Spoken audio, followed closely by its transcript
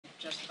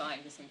justifying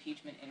this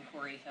impeachment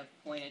inquiry have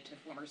pointed to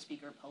former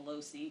Speaker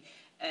Pelosi,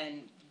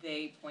 and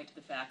they point to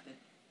the fact that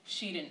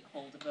she didn't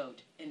hold a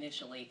vote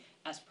initially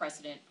as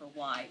precedent for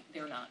why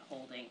they're not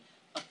holding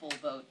a full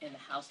vote in the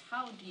House.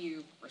 How do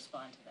you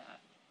respond to that?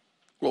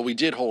 Well, we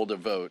did hold a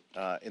vote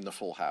in the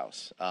full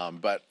House,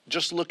 but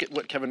just look at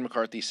what Kevin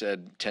McCarthy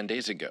said 10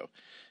 days ago.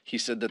 He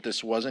said that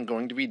this wasn't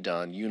going to be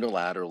done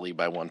unilaterally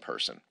by one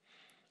person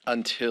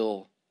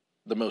until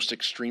the most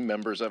extreme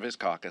members of his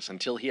caucus,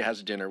 until he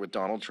has dinner with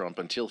Donald Trump,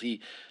 until he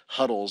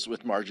huddles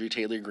with Marjorie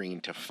Taylor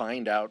Greene to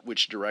find out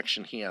which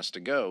direction he has to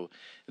go.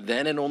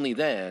 Then and only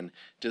then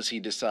does he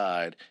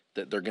decide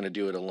that they're going to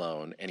do it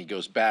alone. And he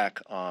goes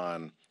back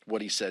on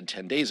what he said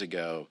 10 days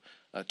ago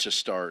to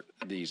start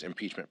these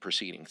impeachment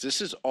proceedings. This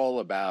is all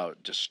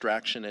about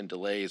distraction and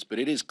delays, but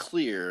it is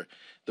clear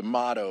the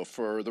motto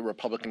for the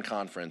Republican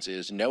conference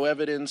is no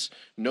evidence,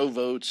 no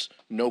votes,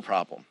 no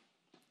problem.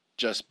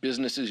 Just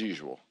business as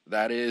usual.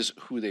 That is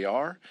who they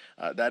are.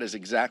 That is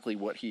exactly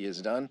what he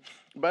has done.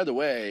 By the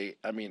way,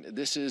 I mean,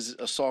 this is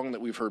a song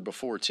that we've heard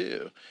before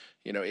too.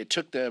 You know, it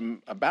took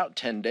them about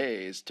 10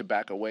 days to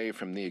back away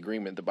from the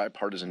agreement, the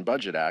Bipartisan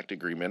Budget Act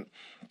agreement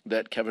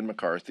that Kevin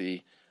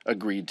McCarthy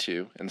agreed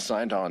to and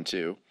signed on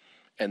to,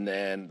 and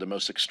then the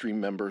most extreme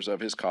members of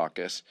his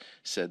caucus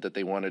said that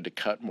they wanted to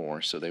cut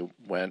more, so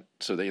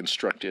they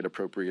instructed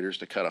appropriators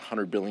to cut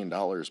 $100 billion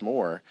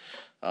more.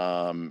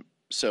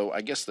 So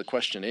I guess the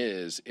question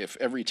is, if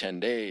every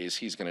 10 days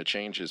he's going to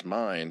change his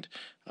mind,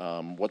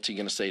 what's he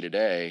going to say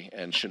today,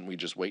 and shouldn't we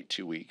just wait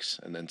 2 weeks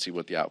and then see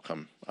what the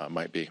outcome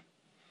might be?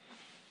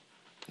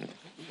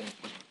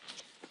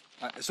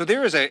 So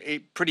there is a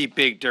pretty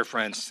big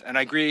difference, and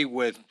I agree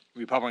with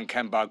Republican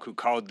Ken Buck, who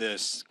called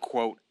this,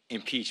 quote,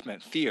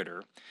 impeachment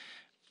theater.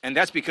 And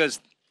that's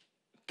because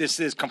this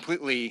is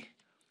completely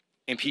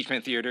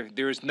impeachment theater.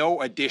 There is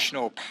no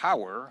additional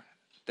power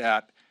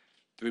that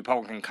the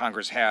Republican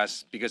Congress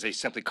has because they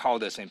simply call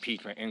this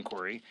impeachment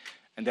inquiry.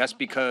 And that's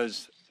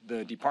because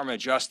the Department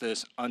of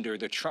Justice under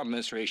the Trump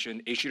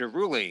administration issued a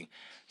ruling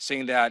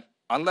saying that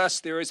unless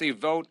there is a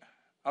vote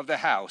of the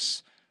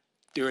House,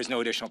 there is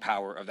no additional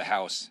power of the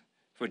House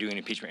for doing an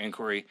impeachment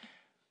inquiry.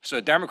 So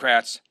the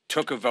Democrats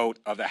took a vote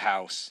of the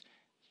House,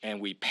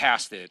 and we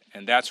passed it,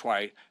 and that's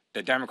why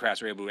the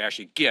Democrats were able to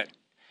actually get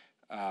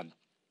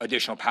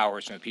additional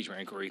powers from impeachment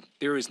inquiry.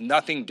 There is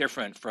nothing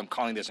different from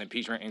calling this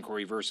impeachment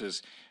inquiry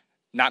versus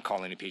not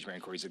calling impeachment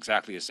inquiry. It's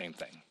exactly the same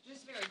thing.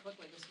 Just very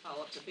quickly, just to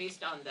follow up. So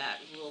based on that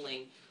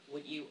ruling,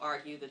 would you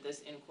argue that this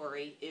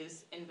inquiry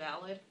is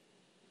invalid,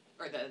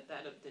 or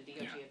that of the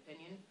DOJ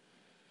opinion?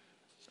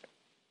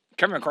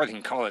 Kevin McCarthy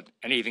can call it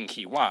anything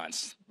he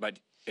wants, but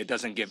it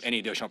doesn't give any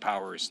additional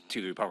powers to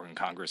the Republican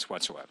Congress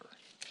whatsoever.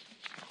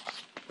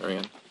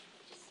 Marianne?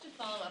 Just to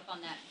follow up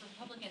on that,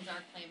 Republicans are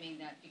claiming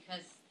that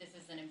because this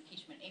is an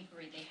impeachment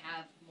inquiry, they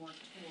have more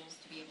tools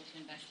to be able to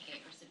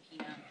investigate or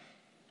subpoena.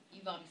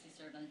 You've obviously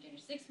served on the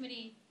January 6th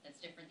committee. That's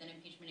different than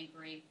impeachment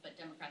inquiry, but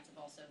Democrats have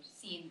also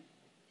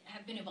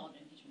have been involved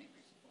in impeachment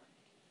inquiries before.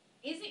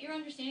 Is it your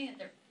understanding that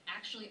there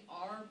actually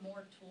are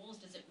more tools?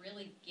 Does it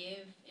really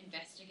give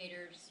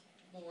investigators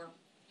more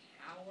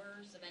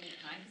powers of any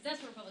kind? Because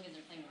that's what Republicans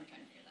are claiming. We're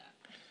trying to figure that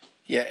out.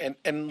 Yeah,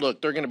 and look,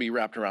 they're going to be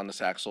wrapped around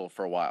this axle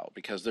for a while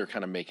because they're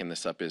kind of making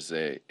this up as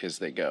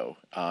they go.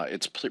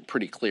 It's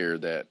pretty clear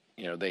that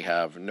they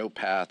have no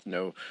path,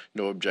 no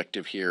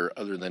objective here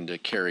other than to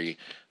carry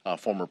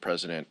former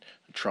President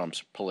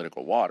Trump's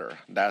political water.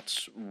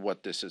 That's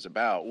what this is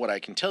about. What I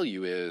can tell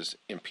you is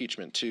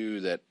impeachment 2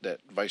 that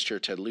Vice Chair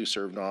Ted Lieu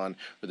served on,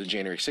 or the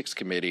January 6th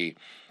committee,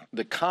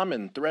 the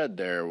common thread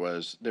there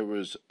was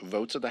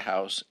votes of the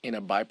House in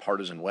a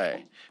bipartisan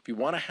way. If you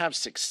want to have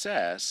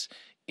success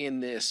in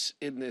this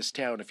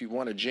town, if you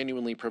want to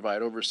genuinely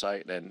provide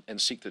oversight and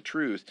seek the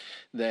truth,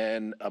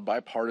 then a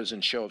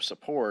bipartisan show of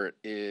support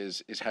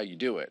is how you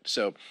do it.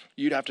 So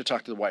you'd have to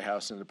talk to the White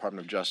House and the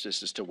Department of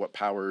Justice as to what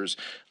powers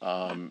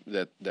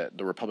that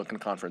the Republican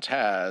conference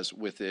has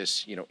with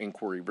this,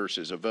 inquiry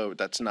versus a vote.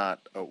 That's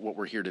not what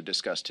we're here to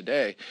discuss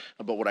today.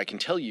 But what I can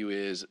tell you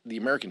is the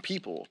American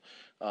people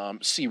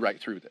see right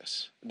through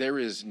this. There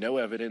is no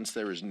evidence.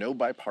 There is no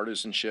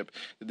bipartisanship.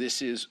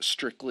 This is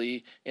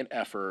strictly an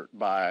effort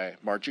by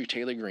Marjorie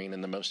Taylor Greene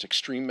and the most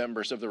extreme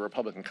members of the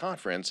Republican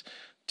conference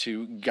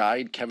to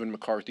guide Kevin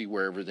McCarthy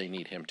wherever they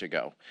need him to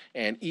go.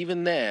 And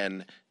even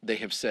then, they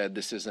have said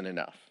this isn't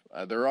enough.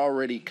 They're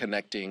already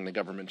connecting the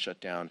government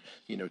shutdown,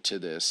 to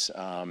this,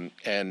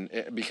 and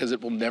because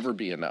it will never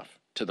be enough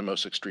to the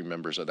most extreme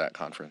members of that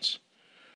conference.